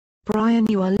Brian,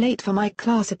 you are late for my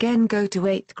class again. Go to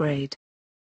 8th grade.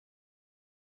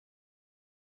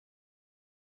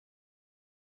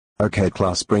 Okay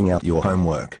class, bring out your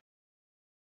homework.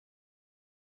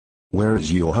 Where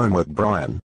is your homework,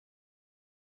 Brian?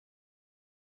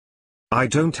 I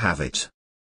don't have it.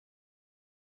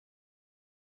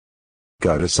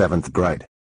 Go to 7th grade.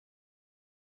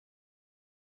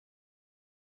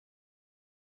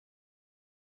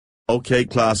 Okay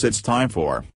class, it's time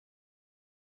for.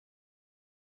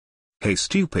 Hey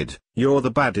stupid, you're the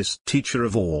baddest teacher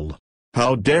of all.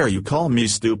 How dare you call me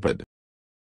stupid?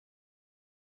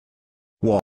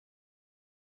 What?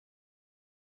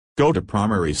 Go to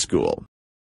primary school.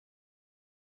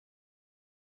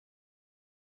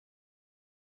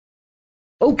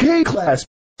 Okay class,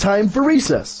 time for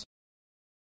recess.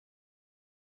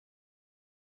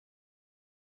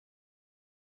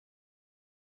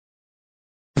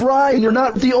 Brian, you're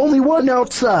not the only one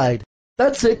outside.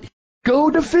 That's it.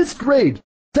 Go to 5th grade.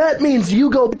 That means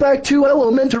you go back to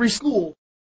elementary school.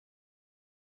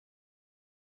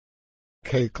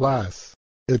 Okay class,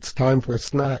 it's time for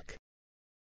snack.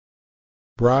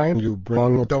 Brian, you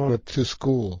bring a donut to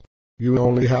school. You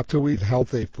only have to eat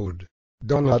healthy food.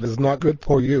 Donut is not good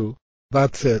for you.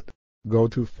 That's it. Go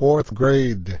to 4th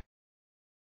grade.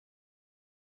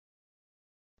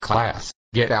 Class,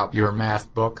 get out your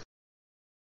math book.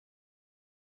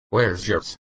 Where's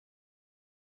yours?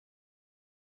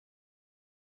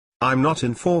 I'm not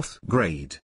in 4th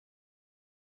grade.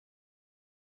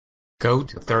 Go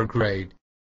to 3rd grade.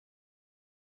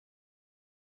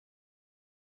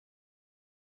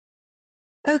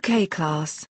 Okay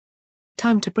class.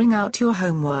 Time to bring out your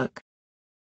homework.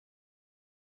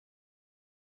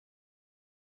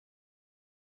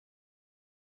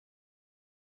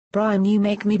 Brian, you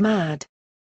make me mad.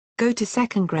 Go to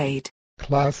 2nd grade.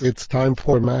 Class, it's time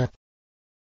for math.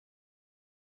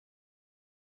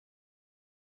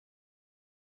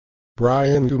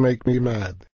 Brian, you make me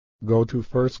mad. Go to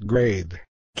 1st grade.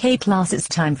 K class, it's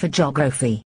time for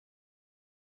geography.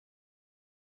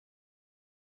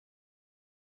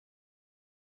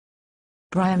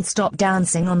 Brian, stop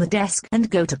dancing on the desk and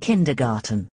go to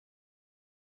kindergarten.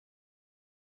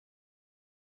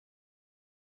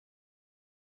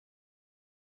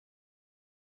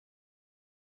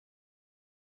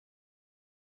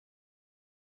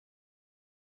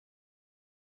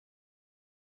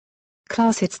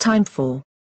 Class, it's time for.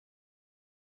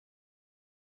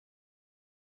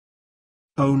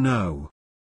 Oh no.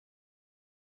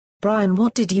 Brian,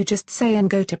 what did you just say? And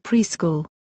go to preschool.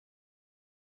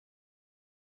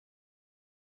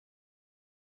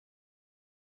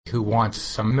 Who wants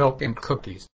some milk and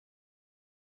cookies?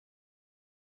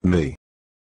 Me.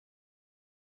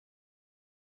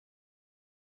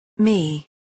 Me.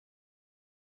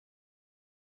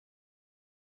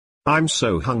 I'm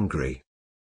so hungry.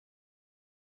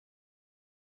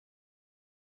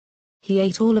 He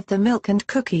ate all of the milk and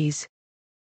cookies.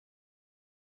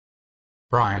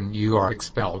 Brian, you are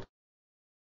expelled.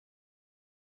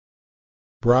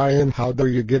 Brian, how dare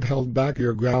you get held back?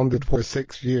 You're grounded for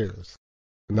 6 years.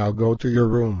 Now go to your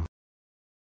room.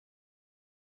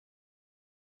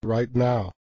 Right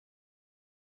now.